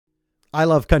I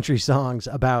love country songs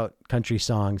about country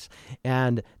songs.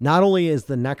 And not only is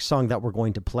the next song that we're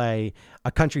going to play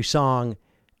a country song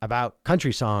about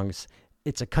country songs,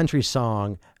 it's a country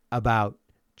song about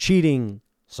cheating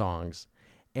songs.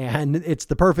 And it's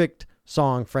the perfect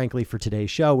song, frankly, for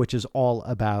today's show, which is all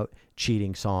about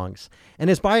cheating songs. And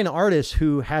it's by an artist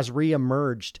who has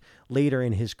reemerged later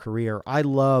in his career. I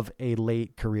love a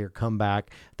late career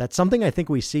comeback. That's something I think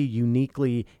we see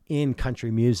uniquely in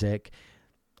country music.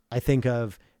 I think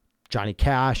of Johnny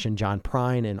Cash and John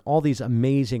Prine and all these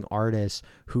amazing artists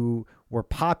who were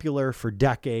popular for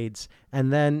decades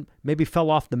and then maybe fell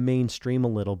off the mainstream a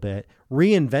little bit,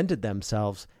 reinvented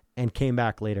themselves, and came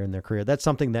back later in their career. That's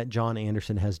something that John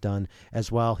Anderson has done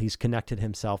as well. He's connected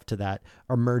himself to that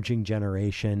emerging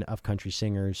generation of country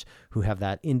singers who have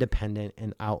that independent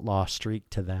and outlaw streak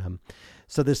to them.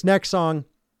 So this next song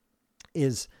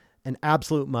is an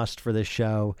absolute must for this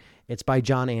show. It's by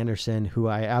John Anderson, who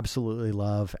I absolutely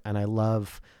love. And I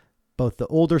love both the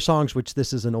older songs, which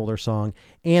this is an older song,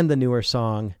 and the newer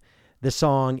song. This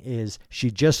song is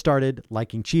She Just Started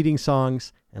Liking Cheating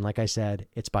Songs. And like I said,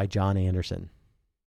 it's by John Anderson.